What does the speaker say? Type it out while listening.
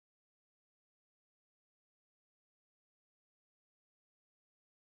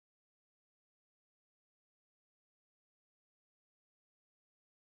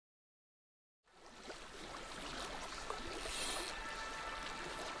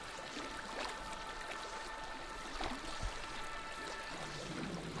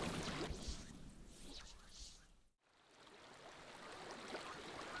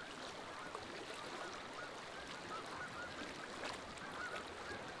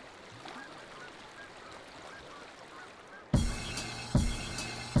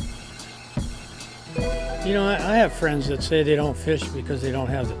You know, I have friends that say they don't fish because they don't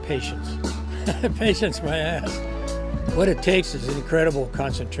have the patience. Patience, my ass. What it takes is incredible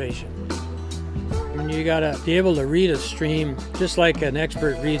concentration. I mean, you gotta be able to read a stream just like an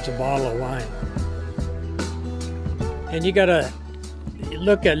expert reads a bottle of wine. And you gotta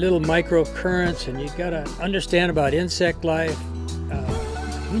look at little micro currents, and you gotta understand about insect life.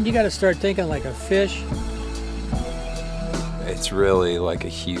 I mean, you gotta start thinking like a fish. It's really like a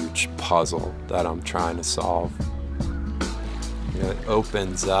huge puzzle that I'm trying to solve. You know, it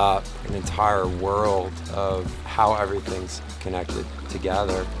opens up an entire world of how everything's connected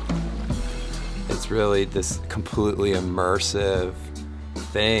together. It's really this completely immersive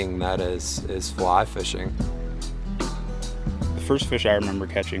thing that is fly fishing. The first fish I remember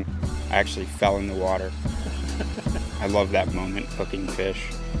catching, I actually fell in the water. I love that moment, hooking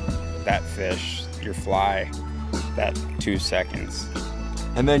fish. That fish, your fly, that 2 seconds.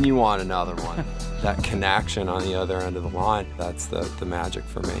 And then you want another one. That connection on the other end of the line, that's the magic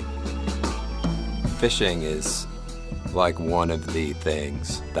for me. Fishing is like one of the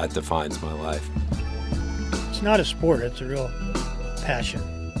things that defines my life. It's not a sport, it's a real passion.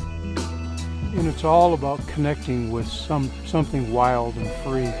 And it's all about connecting with something wild and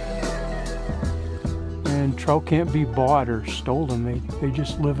free. And trout can't be bought or stolen. They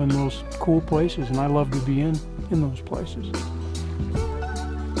just live in those cool places, and I love to be in those places.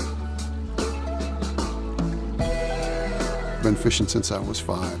 I've been fishing since I was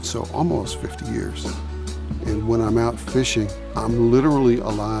 5, so almost 50 years. And when I'm out fishing, I'm literally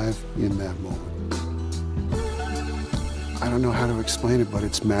alive in that moment. I don't know how to explain it, but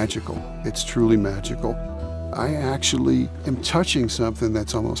it's magical. It's truly magical. I actually am touching something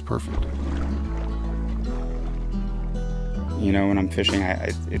that's almost perfect. You know, when I'm fishing,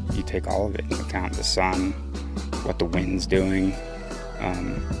 you take all of it into account. The sun, what the wind's doing.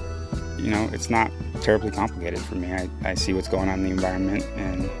 You know, it's not terribly complicated for me. I see what's going on in the environment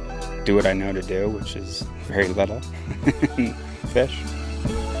and do what I know to do, which is very little. Fish.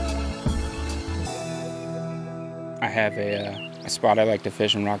 I have a spot I like to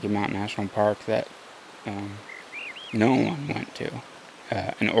fish in Rocky Mountain National Park that no one went to.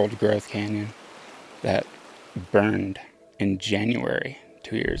 An old growth canyon that burned in January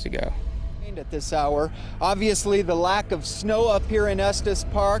 2 years ago. At this hour, obviously the lack of snow up here in Estes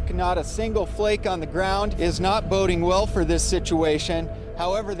Park, not a single flake on the ground, is not boding well for this situation.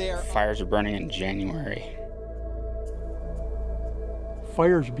 However, fires are burning in January.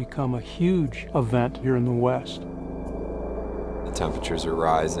 Fires become a huge event here in the West. The temperatures are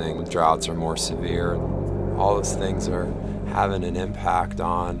rising, droughts are more severe. All those things are having an impact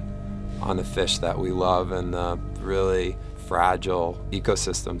on the fish that we love and the really fragile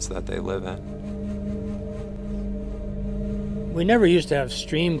ecosystems that they live in. We never used to have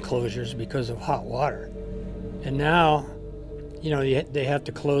stream closures because of hot water. And now, you know, they have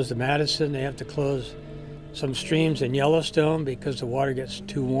to close the Madison, they have to close some streams in Yellowstone because the water gets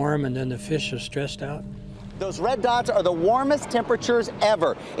too warm and then the fish are stressed out. Those red dots are the warmest temperatures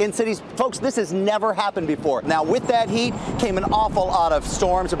ever in cities. Folks, this has never happened before. Now, with that heat came an awful lot of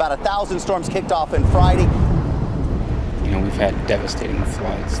storms. About 1,000 storms kicked off on Friday. You know, we've had devastating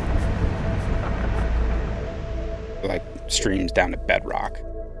floods, like streams down to bedrock.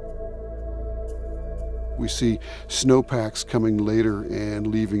 We see snowpacks coming later and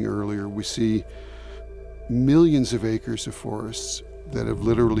leaving earlier. We see millions of acres of forests that have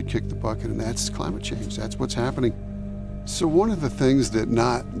literally kicked the bucket, and that's climate change. That's what's happening. So one of the things that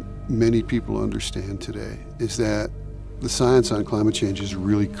not many people understand today is that the science on climate change is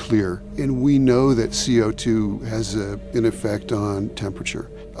really clear, and we know that CO2 has an effect on temperature.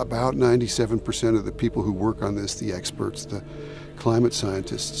 About 97% of the people who work on this, the experts, the climate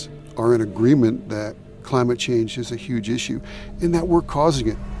scientists, are in agreement that climate change is a huge issue and that we're causing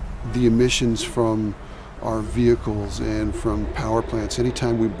it. The emissions from our vehicles and from power plants,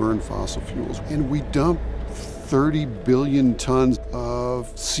 anytime we burn fossil fuels, and we dump 30 billion tons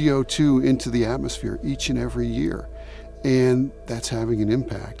of CO2 into the atmosphere each and every year. And that's having an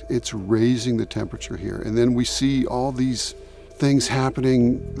impact. It's raising the temperature here. And then we see all these things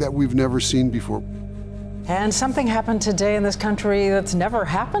happening that we've never seen before. And something happened today in this country that's never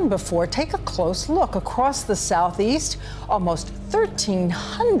happened before. Take a close look. Across the southeast, almost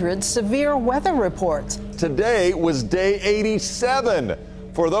 1,300 severe weather reports. Today was day 87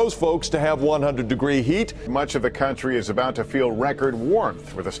 for those folks to have 100-degree heat. Much of the country is about to feel record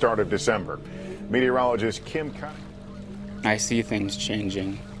warmth for the start of December. Meteorologist Kim Cunningham. I see things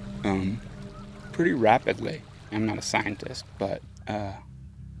changing pretty rapidly. I'm not a scientist, but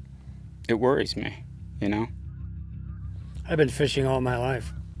it worries me, you know? I've been fishing all my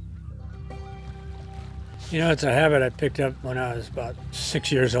life. You know, it's a habit I picked up when I was about 6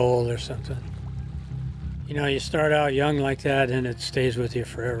 years old or something. You know, you start out young like that and it stays with you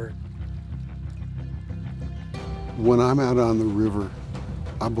forever. When I'm out on the river,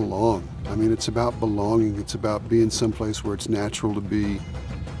 I belong. I mean, it's about belonging. It's about being someplace where it's natural to be.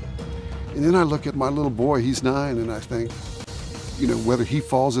 And then I look at my little boy, he's 9, and I think, you know, whether he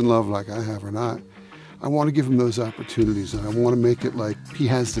falls in love like I have or not, I want to give him those opportunities, and I want to make it like he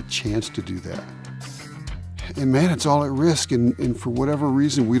has the chance to do that. And man, it's all at risk, and for whatever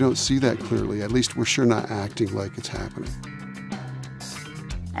reason, we don't see that clearly. At least we're sure not acting like it's happening.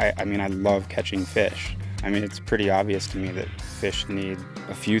 I mean, I love catching fish. I mean, it's pretty obvious to me that fish need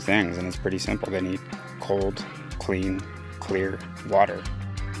a few things, and it's pretty simple. They need cold, clean, clear water.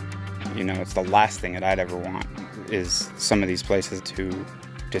 You know, it's the last thing that I'd ever want is some of these places to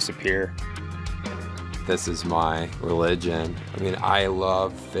disappear. This is my religion. I mean, I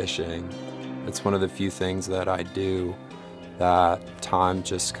love fishing. It's one of the few things that I do that time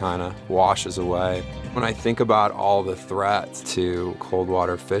just kind of washes away. When I think about all the threats to cold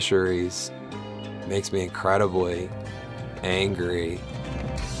water fisheries, it makes me incredibly angry.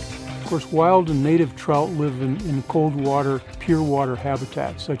 Of course, wild and native trout live in cold water, pure water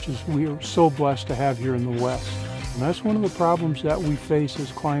habitats, such as we are so blessed to have here in the West. And that's one of the problems that we face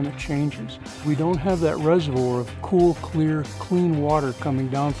as climate changes. We don't have that reservoir of cool, clear, clean water coming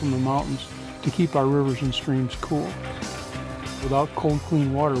down from the mountains to keep our rivers and streams cool. Without cold,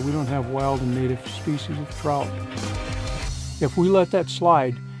 clean water, we don't have wild and native species of trout. If we let that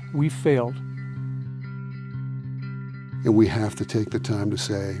slide, we failed. And we have to take the time to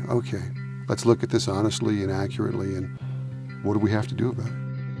say, okay, let's look at this honestly and accurately, and what do we have to do about it?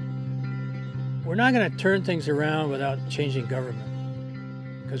 We're not going to turn things around without changing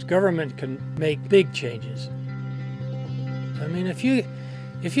government, because government can make big changes. I mean, if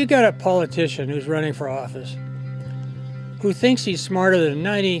you got a politician who's running for office who thinks he's smarter than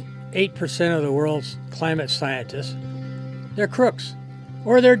 98% of the world's climate scientists, they're crooks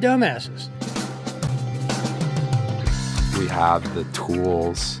or they're dumbasses. We have the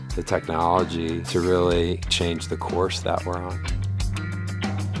tools, the technology to really change the course that we're on.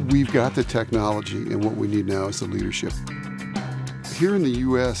 We've got the technology, and what we need now is the leadership. Here in the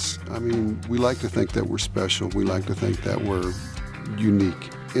U.S., I mean, we like to think that we're special. We like to think that we're unique.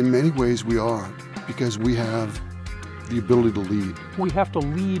 In many ways, we are, because we have the ability to lead. We have to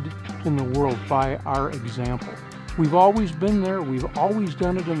lead in the world by our example. We've always been there, we've always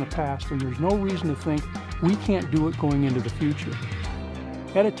done it in the past, and there's no reason to think we can't do it going into the future.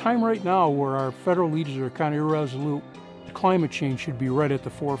 At a time right now where our federal leaders are kind of irresolute, climate change should be right at the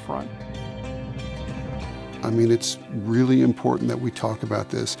forefront. I mean, it's really important that we talk about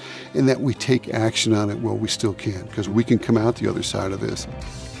this and that we take action on it while we still can, because we can come out the other side of this.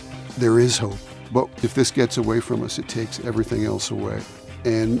 There is hope, but if this gets away from us, it takes everything else away.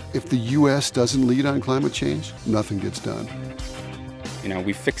 And if the U.S. doesn't lead on climate change, nothing gets done. You know,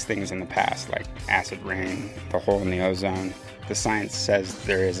 we fixed things in the past, like acid rain, the hole in the ozone. The science says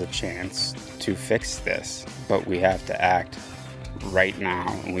there is a chance to fix this, but we have to act right now,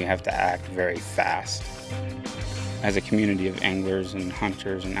 and we have to act very fast. As a community of anglers and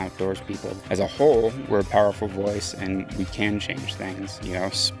hunters and outdoors people, as a whole, we're a powerful voice and we can change things, you know,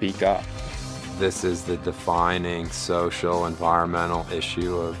 speak up. This is the defining social, environmental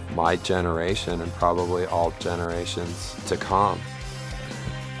issue of my generation and probably all generations to come.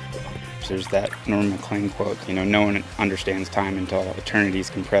 There's that Norman MacLean quote, you know, no one understands time until eternity is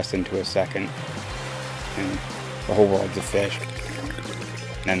compressed into a second, and the whole world's a fish,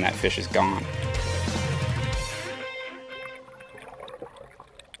 and then that fish is gone.